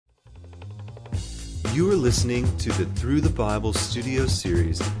You are listening to the Through the Bible studio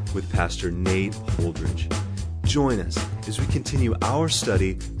series with Pastor Nate Holdridge. Join us as we continue our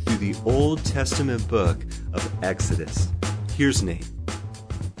study through the Old Testament book of Exodus. Here's Nate.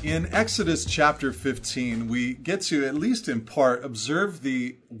 In Exodus chapter 15, we get to, at least in part, observe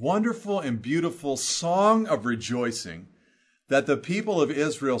the wonderful and beautiful song of rejoicing that the people of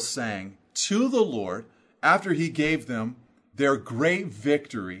Israel sang to the Lord after He gave them their great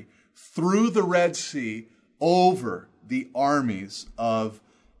victory through the Red Sea over the armies of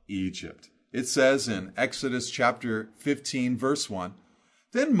Egypt. It says in Exodus chapter 15, verse 1,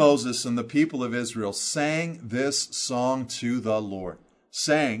 "Then Moses and the people of Israel sang this song to the Lord,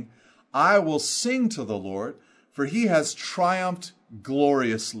 saying, I will sing to the Lord, for He has triumphed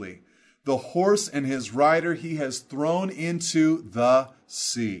gloriously. The horse and his rider He has thrown into the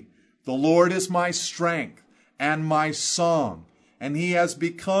sea. The Lord is my strength and my song, and He has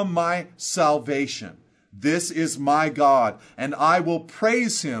become my salvation. This is my God, and I will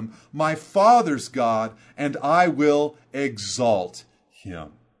praise Him, my Father's God, and I will exalt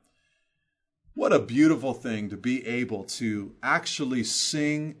Him." What a beautiful thing to be able to actually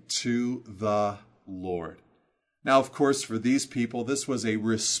sing to the Lord. Now, of course, for these people, this was a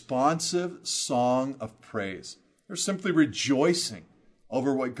responsive song of praise. They're simply rejoicing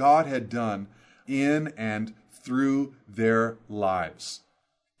over what God had done in and through their lives.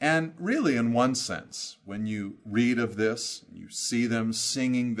 And really, in one sense, when you read of this, you see them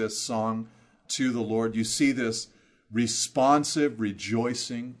singing this song to the Lord, you see this responsive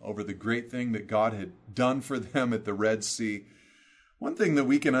rejoicing over the great thing that God had done for them at the Red Sea. One thing that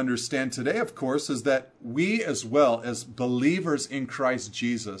we can understand today, of course, is that we as well as believers in Christ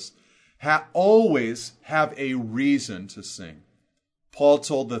Jesus always have a reason to sing. Paul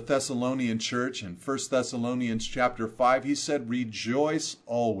told the Thessalonian church in 1 Thessalonians chapter 5, he said, "Rejoice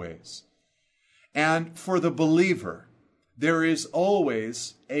always." And for the believer, there is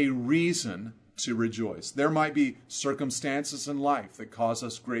always a reason to rejoice. There might be circumstances in life that cause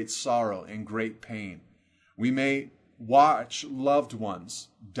us great sorrow and great pain. We may watch loved ones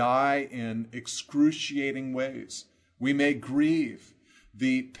die in excruciating ways. We may grieve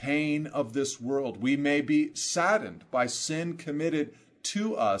the pain of this world. We may be saddened by sin committed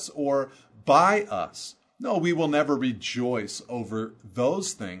to us or by us. No, we will never rejoice over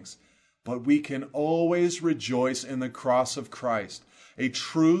those things, but we can always rejoice in the cross of Christ, a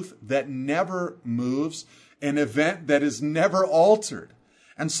truth that never moves, an event that is never altered.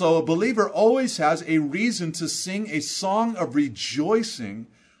 And so a believer always has a reason to sing a song of rejoicing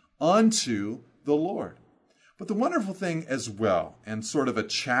unto the Lord. But the wonderful thing as well, and sort of a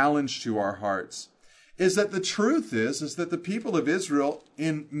challenge to our hearts, is that the truth is that the people of Israel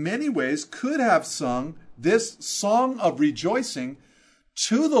in many ways could have sung this song of rejoicing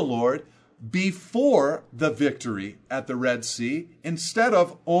to the Lord before the victory at the Red Sea instead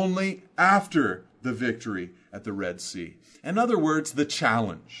of only after the victory at the Red Sea. In other words, the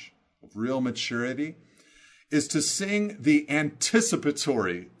challenge of real maturity is to sing the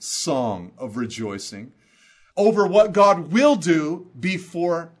anticipatory song of rejoicing over what God will do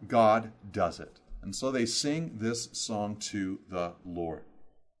before God does it. And so they sing this song to the Lord.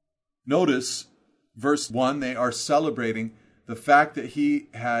 Notice verse 1, they are celebrating the fact that He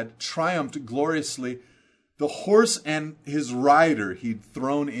had triumphed gloriously. The horse and his rider He'd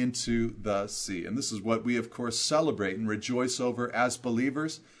thrown into the sea. And this is what we, of course, celebrate and rejoice over as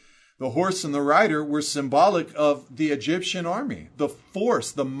believers. The horse and the rider were symbolic of the Egyptian army, the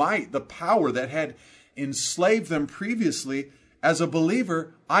force, the might, the power that had enslaved them previously. As a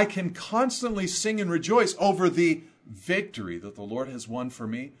believer, I can constantly sing and rejoice over the victory that the Lord has won for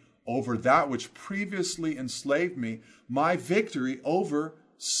me, over that which previously enslaved me, my victory over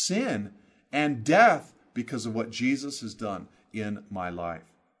sin and death because of what Jesus has done in my life.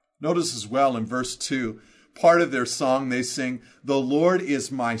 Notice as well in verse 2, part of their song they sing, "The Lord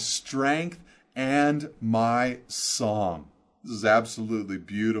is my strength and my song." This is absolutely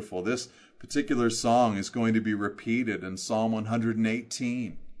beautiful. This particular song is going to be repeated in Psalm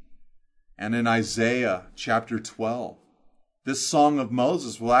 118 and in Isaiah chapter 12. This song of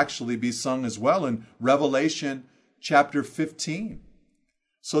Moses will actually be sung as well in Revelation chapter 15.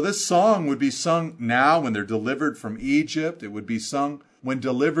 So this song would be sung now when they're delivered from Egypt. It would be sung when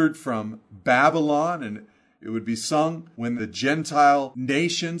delivered from Babylon, and it would be sung when the Gentile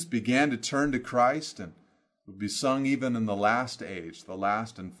nations began to turn to Christ, and it would be sung even in the last age, the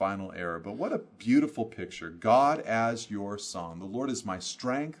last and final era. But what a beautiful picture. God as your song. The Lord is my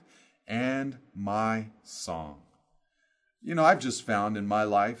strength and my song. You know, I've just found in my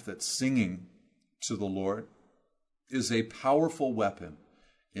life that singing to the Lord is a powerful weapon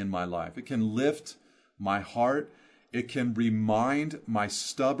in my life. It can lift my heart. It can remind my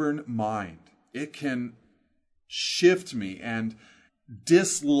stubborn mind. It can shift me and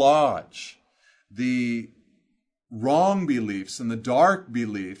dislodge the wrong beliefs and the dark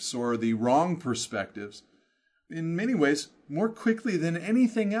beliefs or the wrong perspectives in many ways more quickly than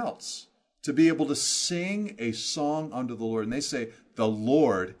anything else, to be able to sing a song unto the Lord. And they say, the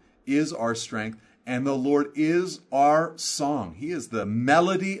Lord is our strength and the Lord is our song. He is the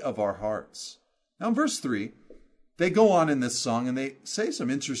melody of our hearts. Now in verse 3, they go on in this song and they say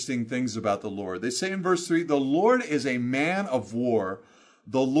some interesting things about the Lord. They say in verse 3, the Lord is a man of war.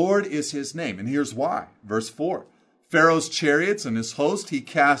 The Lord is his name. And here's why. Verse 4, Pharaoh's chariots and his host he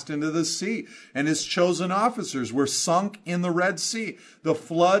cast into the sea, and his chosen officers were sunk in the Red Sea. The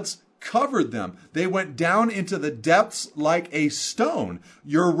floods covered them. They went down into the depths like a stone.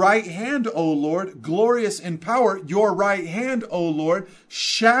 Your right hand, O Lord, glorious in power, your right hand, O Lord,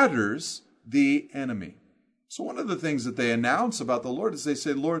 shatters the enemy. So one of the things that they announce about the Lord is they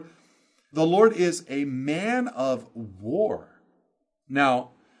say, Lord, the Lord is a man of war.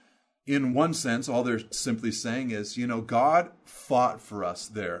 Now, in one sense, all they're simply saying is, God fought for us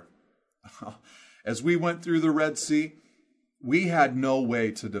there. As we went through the Red Sea, we had no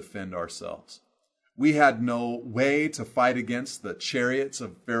way to defend ourselves. We had no way to fight against the chariots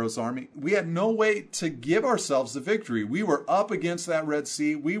of Pharaoh's army. We had no way to give ourselves the victory. We were up against that Red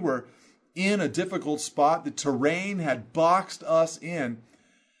Sea. We were in a difficult spot. The terrain had boxed us in.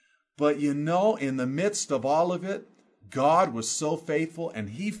 But in the midst of all of it, God was so faithful and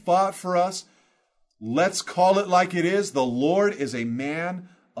he fought for us. Let's call it like it is. The Lord is a man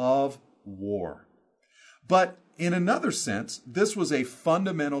of war. But in another sense, this was a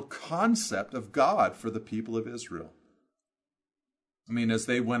fundamental concept of God for the people of Israel. As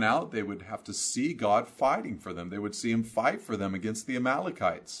they went out, they would have to see God fighting for them. They would see him fight for them against the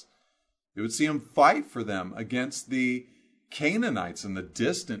Amalekites. They would see him fight for them against the Canaanites in the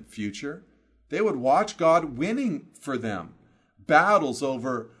distant future. They would watch God winning for them battles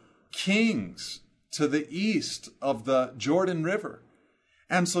over kings to the east of the Jordan River.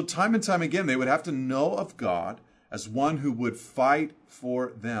 And so time and time again, they would have to know of God as one who would fight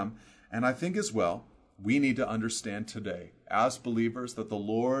for them. And I think as well, we need to understand today, as believers, that the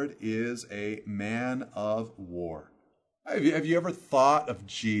Lord is a man of war. Have you ever thought of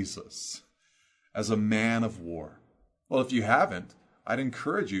Jesus as a man of war? Well, if you haven't, I'd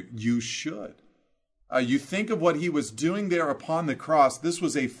encourage you, you should. You think of what he was doing there upon the cross. This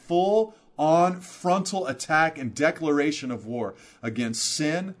was a full-on frontal attack and declaration of war against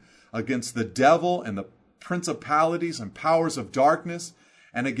sin, against the devil and the principalities and powers of darkness,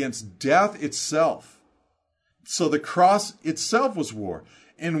 and against death itself. So the cross itself was war.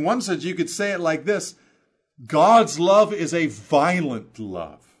 In one sense, you could say it like this: God's love is a violent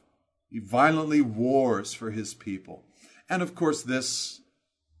love. He violently wars for his people. And of course, this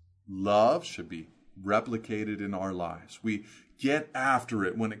love should be replicated in our lives. We get after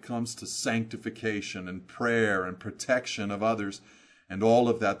it when it comes to sanctification and prayer and protection of others and all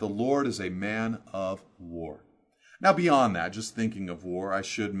of that. The Lord is a man of war. Now, beyond that, just thinking of war, I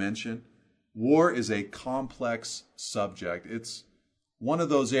should mention, war is a complex subject. It's one of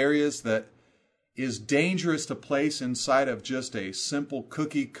those areas that is dangerous to place inside of just a simple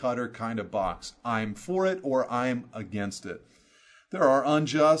cookie cutter kind of box. I'm for it or I'm against it. There are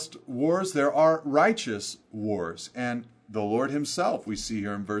unjust wars. There are righteous wars. And the Lord himself, we see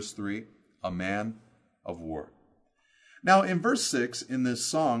here in verse 3, a man of war. Now in verse 6 in this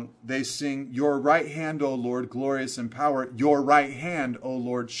song, they sing, your right hand, O Lord, glorious in power. Your right hand, O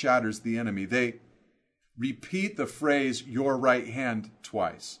Lord, shatters the enemy. They repeat the phrase, your right hand,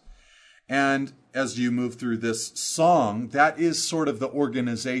 twice. And as you move through this song, that is sort of the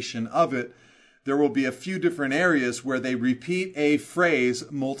organization of it. There will be a few different areas where they repeat a phrase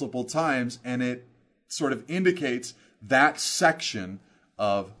multiple times, and it sort of indicates that section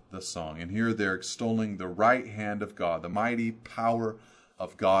of the song. And here they're extolling the right hand of God, the mighty power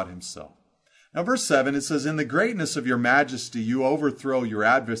of God himself. Now, verse 7, it says, in the greatness of your majesty, you overthrow your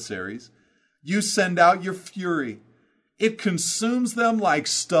adversaries. You send out your fury. It consumes them like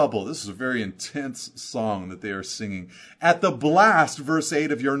stubble. This is a very intense song that they are singing. At the blast, verse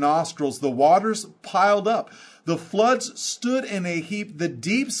 8, of your nostrils, the waters piled up. The floods stood in a heap. The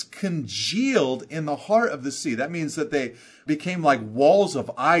deeps congealed in the heart of the sea. That means that they became like walls of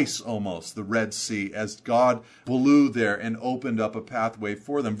ice almost, the Red Sea, as God blew there and opened up a pathway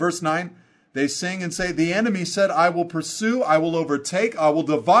for them. Verse 9, they sing and say, the enemy said, I will pursue, I will overtake, I will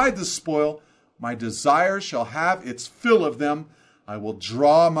divide the spoil. My desire shall have its fill of them. I will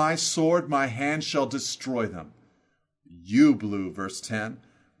draw my sword, my hand shall destroy them. You blew, verse 10,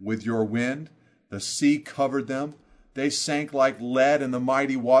 with your wind. The sea covered them. They sank like lead in the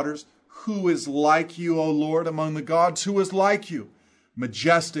mighty waters. Who is like you, O Lord, among the gods? Who is like you?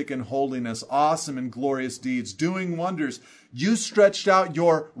 Majestic in holiness, awesome in glorious deeds, doing wonders. You stretched out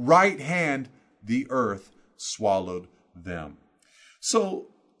your right hand. The earth swallowed them. So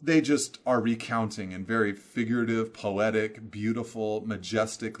they just are recounting in very figurative, poetic, beautiful,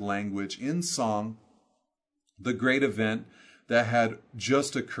 majestic language in song the great event that had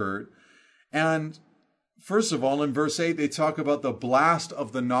just occurred. And first of all, in verse 8, they talk about the blast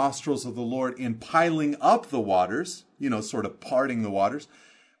of the nostrils of the Lord in piling up the waters, sort of parting the waters.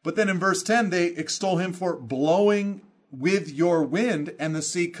 But then in verse 10, they extol him for blowing with your wind, and the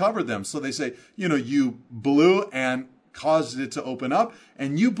sea covered them. So they say, you blew and caused it to open up,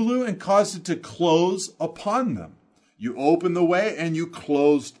 and you blew and caused it to close upon them. You opened the way and you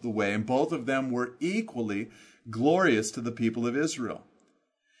closed the way. And both of them were equally glorious to the people of Israel.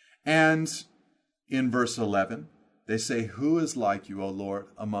 And in verse 11, they say, who is like you, O Lord,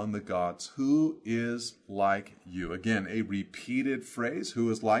 among the gods? Who is like you? Again, a repeated phrase,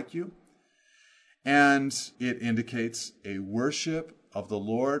 who is like you? And it indicates a worship of the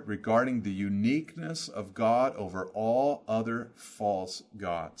Lord regarding the uniqueness of God over all other false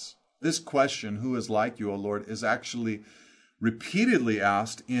gods. This question, who is like you, O Lord, is actually repeatedly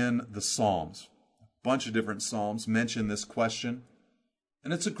asked in the Psalms. A bunch of different Psalms mention this question.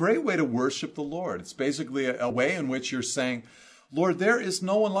 And it's a great way to worship the Lord. It's basically a way in which you're saying, Lord, there is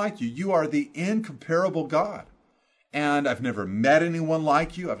no one like you. You are the incomparable God. And I've never met anyone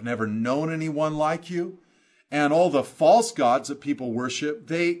like you. I've never known anyone like you. And all the false gods that people worship,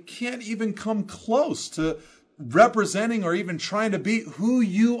 they can't even come close to representing or even trying to be who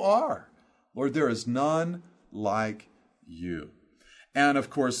you are. Lord, there is none like you. And of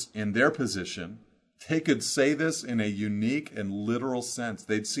course, in their position, they could say this in a unique and literal sense.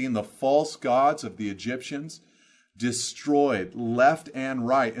 They'd seen the false gods of the Egyptians destroyed left and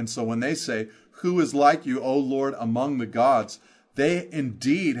right. And so when they say, who is like you, O Lord, among the gods, they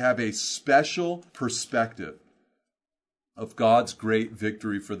indeed have a special perspective of God's great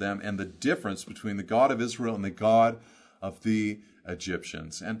victory for them and the difference between the God of Israel and the God of the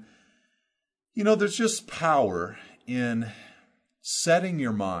Egyptians. And, there's just power in setting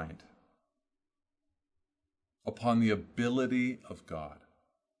your mind upon the ability of God,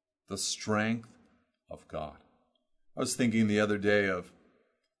 the strength of God. I was thinking the other day of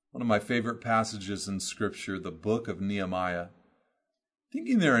one of my favorite passages in Scripture, the book of Nehemiah.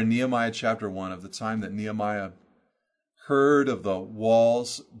 Thinking there in Nehemiah chapter 1 of the time that Nehemiah heard of the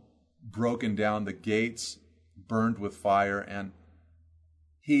walls broken down, the gates burned with fire, and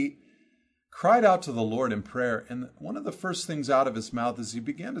he cried out to the Lord in prayer. And one of the first things out of his mouth is he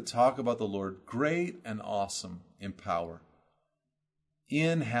began to talk about the Lord, great and awesome in power.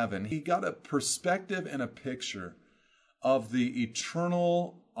 In heaven, he got a perspective and a picture of the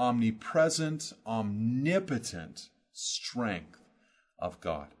eternal, omnipresent, omnipotent strength of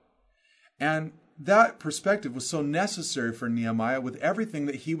God. And that perspective was so necessary for Nehemiah with everything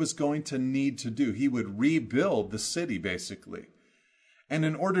that he was going to need to do. He would rebuild the city, basically. And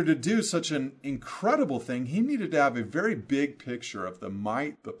in order to do such an incredible thing, he needed to have a very big picture of the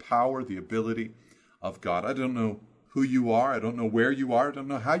might, the power, the ability of God. I don't know who you are. I don't know where you are. I don't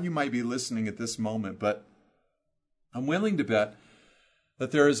know how you might be listening at this moment, but I'm willing to bet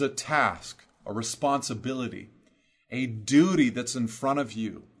that there is a task, a responsibility, a duty that's in front of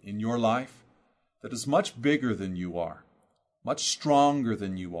you in your life that is much bigger than you are, much stronger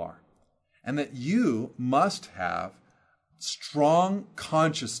than you are, and that you must have strong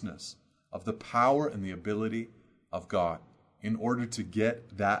consciousness of the power and the ability of God in order to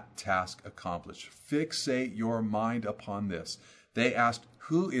get that task accomplished. Fixate your mind upon this. They asked,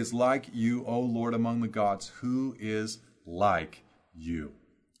 who is like you, O Lord, among the gods? Who is like you?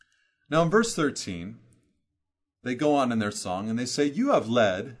 Now in verse 13, they go on in their song and they say, you have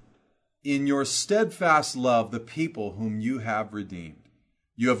led in your steadfast love the people whom you have redeemed.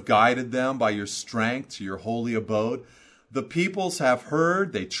 You have guided them by your strength to your holy abode. The peoples have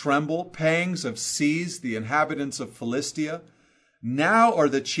heard, they tremble. Pangs have seized the inhabitants of Philistia. Now are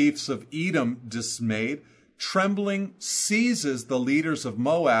the chiefs of Edom dismayed. Trembling seizes the leaders of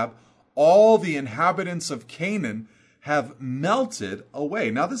Moab. All the inhabitants of Canaan have melted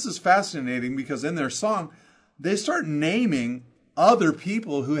away. Now this is fascinating because in their song, they start naming other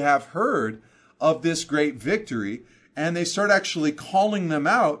people who have heard of this great victory, and they start actually calling them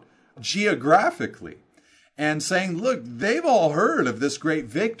out geographically and saying, look, they've all heard of this great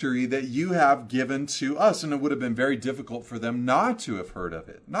victory that you have given to us. And it would have been very difficult for them not to have heard of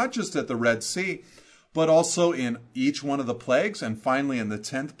it, not just at the Red Sea, but also in each one of the plagues, and finally in the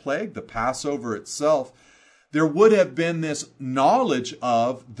 10th plague, the Passover itself, there would have been this knowledge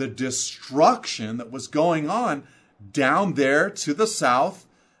of the destruction that was going on down there to the south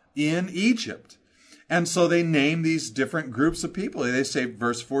in Egypt. And so they name these different groups of people. They say,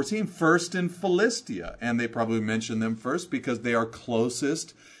 verse 14, first in Philistia. And they probably mention them first because they are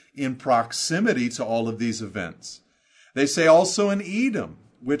closest in proximity to all of these events. They say also in Edom,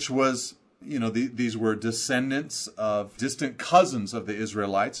 which was, these were descendants of distant cousins of the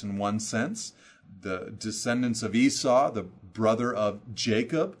Israelites in one sense. The descendants of Esau, the brother of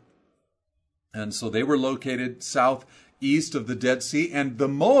Jacob. And so they were located southeast of the Dead Sea. And the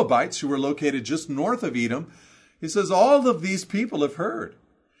Moabites, who were located just north of Edom, he says, all of these people have heard.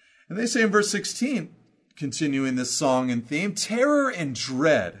 And they say in verse 16, continuing this song and theme, terror and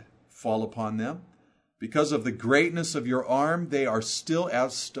dread fall upon them. Because of the greatness of your arm, they are still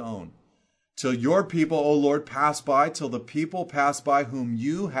as stone. Till your people, O Lord, pass by, till the people pass by whom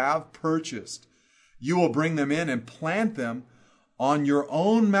you have purchased. You will bring them in and plant them on your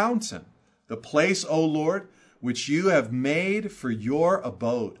own mountain, the place, O Lord, which you have made for your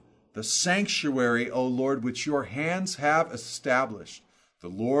abode, the sanctuary, O Lord, which your hands have established. The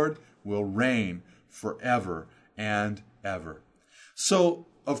Lord will reign forever and ever. So,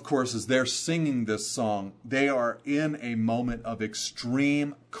 of course, as they're singing this song, they are in a moment of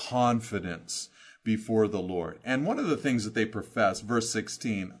extreme confidence before the Lord. And one of the things that they profess, verse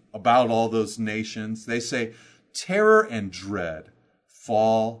 16, about all those nations, they say, terror and dread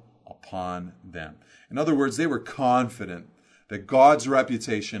fall upon them. In other words, they were confident that God's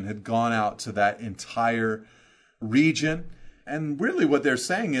reputation had gone out to that entire region. And really what they're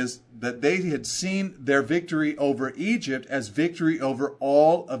saying is that they had seen their victory over Egypt as victory over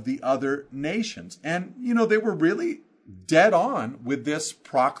all of the other nations. And, they were really dead on with this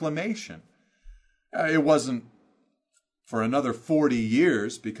proclamation. It wasn't for another 40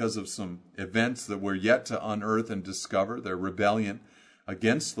 years because of some events that were yet to unearth and discover their rebellion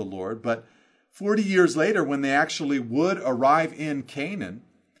against the Lord. But 40 years later, when they actually would arrive in Canaan,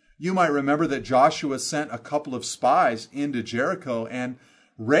 you might remember that Joshua sent a couple of spies into Jericho, and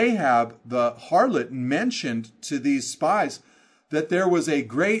Rahab, the harlot, mentioned to these spies that there was a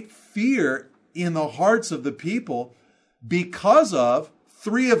great fear in the hearts of the people because of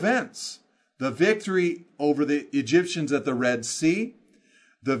three events. The victory over the Egyptians at the Red Sea,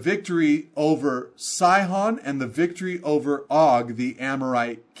 the victory over Sihon, and the victory over Og, the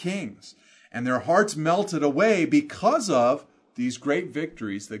Amorite kings. And their hearts melted away because of these great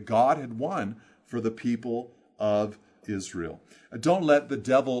victories that God had won for the people of Israel. Don't let the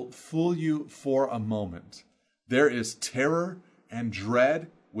devil fool you for a moment. There is terror and dread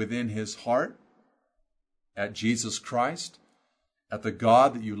within his heart at Jesus Christ, at the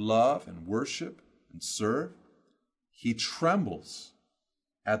God that you love and worship and serve. He trembles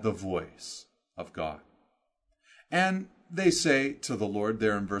at the voice of God. And they say to the Lord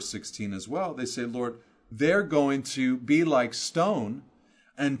there in verse 16 as well, they say, Lord, they're going to be like stone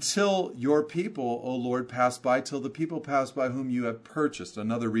until your people, O Lord, pass by, till the people pass by whom you have purchased.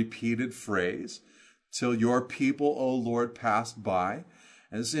 Another repeated phrase, till your people, O Lord, pass by.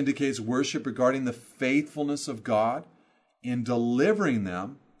 And this indicates worship regarding the faithfulness of God in delivering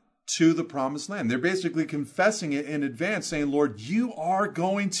them to the promised land. They're basically confessing it in advance, saying, Lord, you are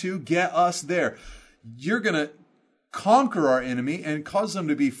going to get us there. You're going to conquer our enemy and cause them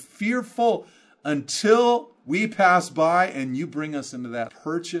to be fearful until we pass by and you bring us into that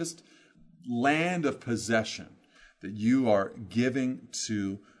purchased land of possession that you are giving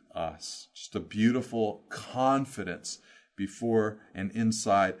to us. Just a beautiful confidence before and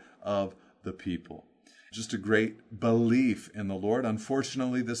inside of the people. Just a great belief in the Lord.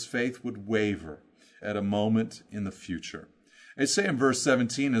 Unfortunately, this faith would waver at a moment in the future. They say in verse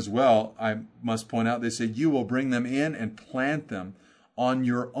 17 as well, I must point out, they say, you will bring them in and plant them on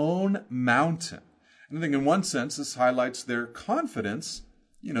your own mountain. And I think in one sense, this highlights their confidence.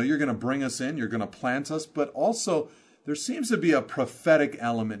 You're going to bring us in, you're going to plant us, but also there seems to be a prophetic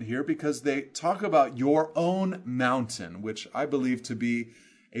element here because they talk about your own mountain, which I believe to be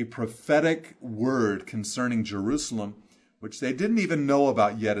a prophetic word concerning Jerusalem, which they didn't even know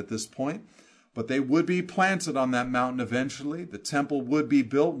about yet at this point. But they would be planted on that mountain eventually. The temple would be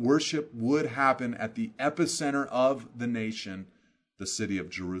built. Worship would happen at the epicenter of the nation, the city of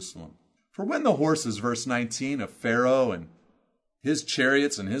Jerusalem. For when the horses, verse 19, of Pharaoh and his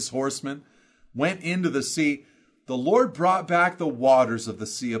chariots and his horsemen went into the sea, the Lord brought back the waters of the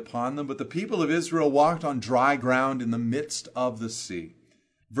sea upon them, but the people of Israel walked on dry ground in the midst of the sea.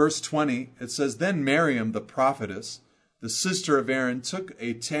 Verse 20, it says, then Miriam, the prophetess, the sister of Aaron, took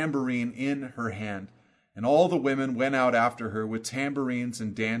a tambourine in her hand, And all the women went out after her with tambourines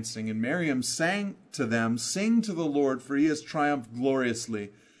and dancing. And Miriam sang to them, "Sing to the Lord, for he has triumphed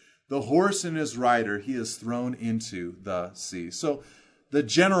gloriously. The horse and his rider he has thrown into the sea." So the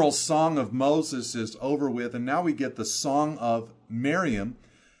general song of Moses is over with, and now we get the song of Miriam.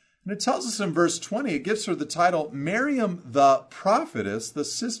 And it tells us in verse 20, it gives her the title, Miriam the prophetess, the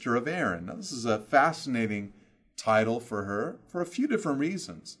sister of Aaron. Now, this is a fascinating title for her for a few different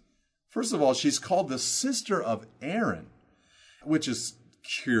reasons. First of all, she's called the sister of Aaron, which is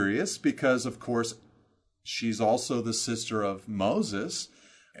curious because, of course, she's also the sister of Moses,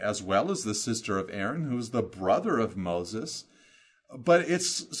 as well as the sister of Aaron, who is the brother of Moses. But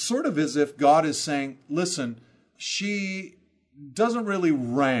it's sort of as if God is saying, listen, she doesn't really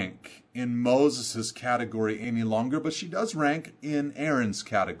rank in Moses' category any longer, but she does rank in Aaron's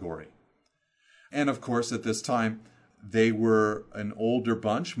category. And of course, at this time, they were an older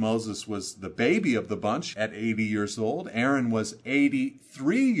bunch. Moses was the baby of the bunch at 80 years old. Aaron was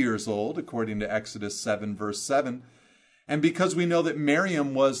 83 years old, according to Exodus 7, verse 7. And because we know that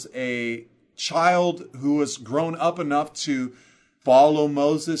Miriam was a child who was grown up enough to follow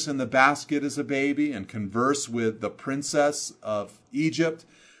Moses in the basket as a baby and converse with the princess of Egypt,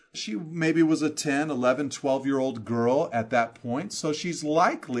 she maybe was a 10, 11, 12-year-old girl at that point. So she's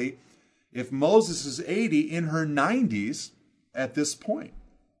likely, if Moses is 80, in her 90s at this point.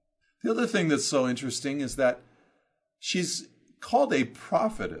 The other thing that's so interesting is that she's called a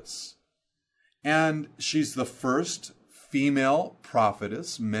prophetess. And she's the first female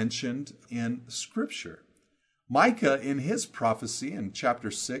prophetess mentioned in Scripture. Micah, in his prophecy in chapter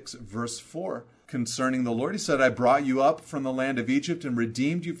 6, verse 4, concerning the Lord, he said, "I brought you up from the land of Egypt and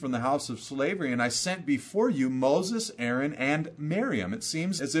redeemed you from the house of slavery, and I sent before you Moses, Aaron, and Miriam." It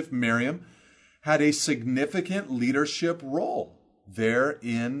seems as if Miriam had a significant leadership role there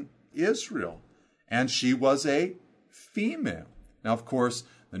in Israel, and she was a female. Now, of course,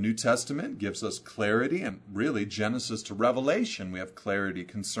 the New Testament gives us clarity, and really Genesis to Revelation, we have clarity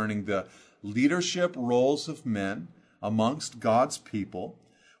concerning the leadership roles of men amongst God's people.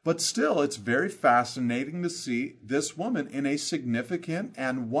 But still, it's very fascinating to see this woman in a significant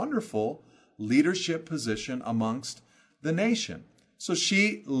and wonderful leadership position amongst the nation. So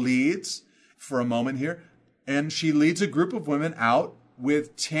she leads for a moment here, and she leads a group of women out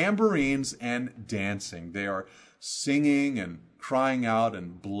with tambourines and dancing. They are singing and crying out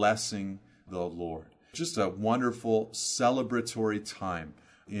and blessing the Lord. Just a wonderful celebratory time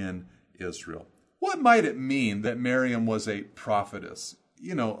in Israel. What might it mean that Miriam was a prophetess?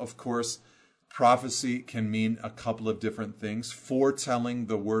 You know, of course, prophecy can mean a couple of different things. Foretelling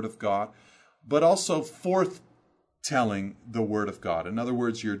the word of God, but also forthtelling the word of God. In other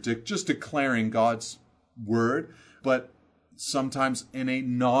words, you're just declaring God's word, but sometimes in a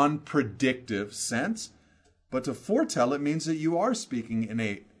non-predictive sense. But to foretell, it means that you are speaking in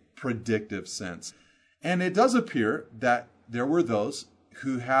a predictive sense. And it does appear that there were those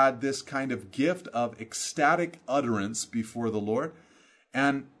who had this kind of gift of ecstatic utterance before the Lord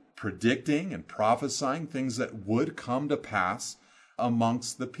and predicting and prophesying things that would come to pass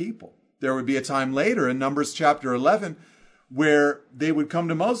amongst the people. There would be a time later in Numbers chapter 11 where they would come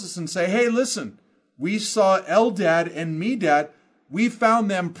to Moses and say, "Hey, listen, we saw Eldad and Medad. We found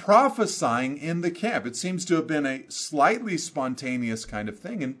them prophesying in the camp." It seems to have been a slightly spontaneous kind of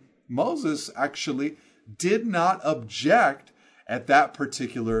thing. And Moses actually did not object at that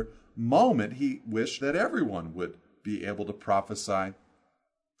particular moment. He wished that everyone would be able to prophesy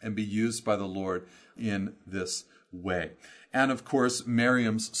and be used by the Lord in this way. And of course,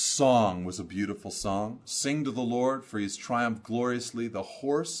 Miriam's song was a beautiful song. "Sing to the Lord, for he has triumphed gloriously. The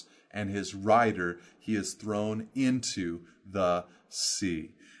horse and his rider he has thrown into the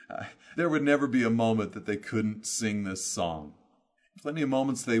sea." There would never be a moment that they couldn't sing this song. Plenty of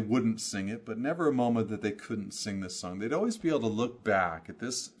moments they wouldn't sing it, but never a moment that they couldn't sing this song. They'd always be able to look back at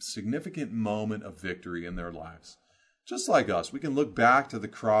this significant moment of victory in their lives. Just like us, we can look back to the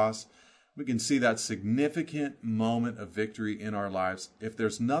cross. We can see that significant moment of victory in our lives. If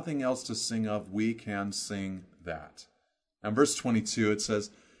there's nothing else to sing of, we can sing that. Now, in verse 22, it says,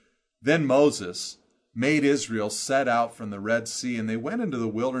 "Then Moses made Israel set out from the Red Sea, and they went into the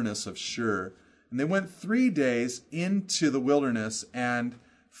wilderness of Shur. And they went 3 days into the wilderness and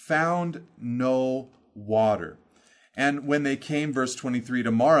found no water. And when they came," verse 23,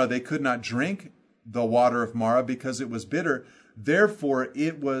 "to Marah, they could not drink the water of Marah because it was bitter. Therefore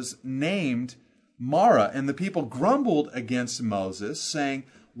it was named Marah. And the people grumbled against Moses, saying,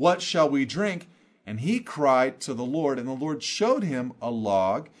 'What shall we drink?' And he cried to the Lord, and the Lord showed him a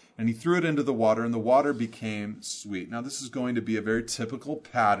log, and he threw it into the water, and the water became sweet." Now, this is going to be a very typical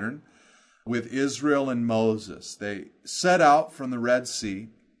pattern with Israel and Moses. They set out from the Red Sea.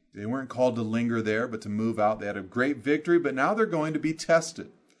 They weren't called to linger there, but to move out. They had a great victory, but now they're going to be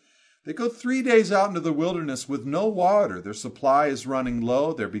tested. They go 3 days out into the wilderness with no water. Their supply is running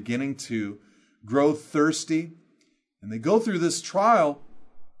low. They're beginning to grow thirsty. And they go through this trial,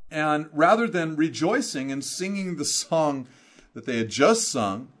 and rather than rejoicing and singing the song that they had just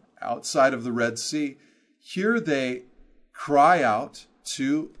sung outside of the Red Sea, here they cry out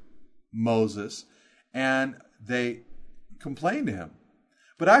to Moses and they complain to him.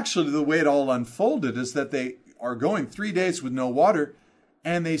 But actually, the way it all unfolded is that they are going 3 days with no water,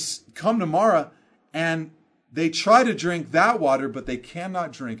 and they come to Marah, and they try to drink that water, but they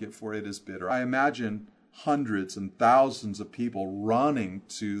cannot drink it, for it is bitter. I imagine hundreds and thousands of people running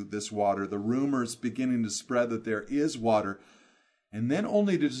to this water, the rumors beginning to spread that there is water, and then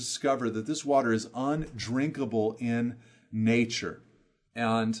only to discover that this water is undrinkable in nature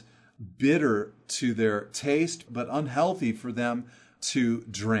and bitter to their taste, but unhealthy for them to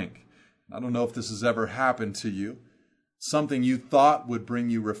drink. I don't know if this has ever happened to you. Something you thought would bring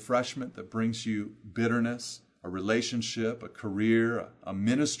you refreshment that brings you bitterness, a relationship, a career, a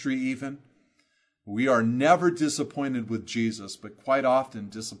ministry even. We are never disappointed with Jesus, but quite often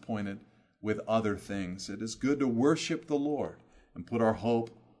disappointed with other things. It is good to worship the Lord and put our hope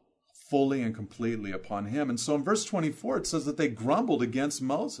fully and completely upon Him. And so in verse 24, it says that they grumbled against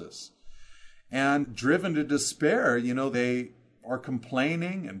Moses. And driven to despair, they are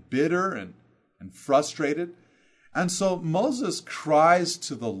complaining and bitter and frustrated. And so Moses cries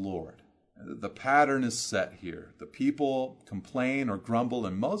to the Lord. The pattern is set here. The people complain or grumble,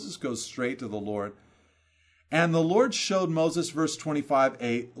 and Moses goes straight to the Lord. And the Lord showed Moses, verse 25,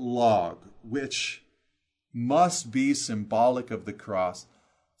 a log, which must be symbolic of the cross,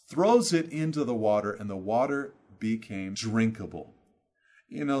 throws it into the water, and the water became drinkable.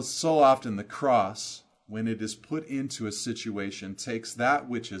 So often the cross, when it is put into a situation, takes that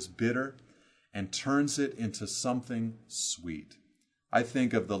which is bitter and turns it into something sweet. I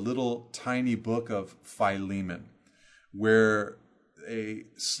think of the little tiny book of Philemon, where a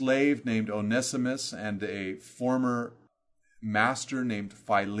slave named Onesimus and a former master named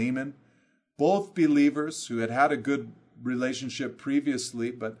Philemon, both believers who had a good relationship previously,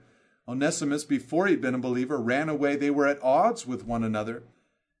 but Onesimus, before he'd been a believer, ran away. They were at odds with one another.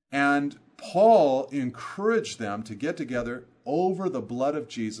 And Paul encouraged them to get together over the blood of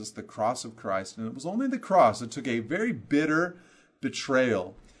Jesus, the cross of Christ. And it was only the cross that took a very bitter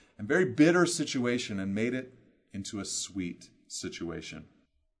betrayal and very bitter situation and made it into a sweet situation.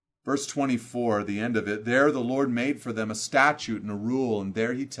 Verse 24, the end of it, there the Lord made for them a statute and a rule, and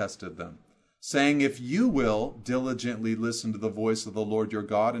there He tested them, saying, if you will diligently listen to the voice of the Lord your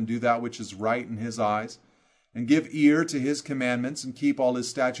God and do that which is right in His eyes, and give ear to His commandments and keep all His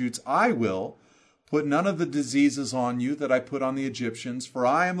statutes, I will put none of the diseases on you that I put on the Egyptians, for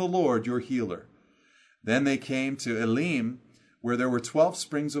I am the Lord your healer. Then they came to Elim, where there were 12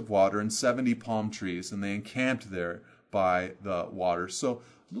 springs of water and 70 palm trees, and they encamped there by the water. So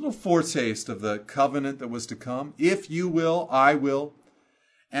a little foretaste of the covenant that was to come. If you will, I will.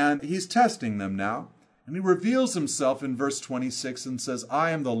 And He's testing them now. And He reveals Himself in verse 26 and says,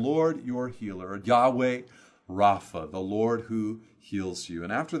 I am the Lord your healer, Yahweh Rapha, the Lord who heals you.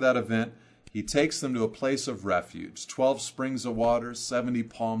 And after that event, He takes them to a place of refuge, 12 springs of water, 70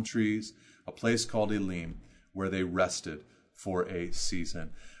 palm trees, a place called Elim, where they rested for a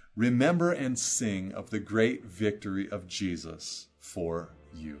season. Remember and sing of the great victory of Jesus for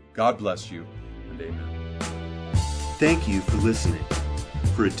you. God bless you, and amen. Thank you for listening.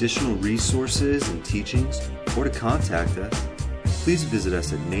 For additional resources and teachings, or to contact us, please visit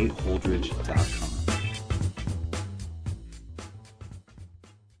us at nateholdridge.com.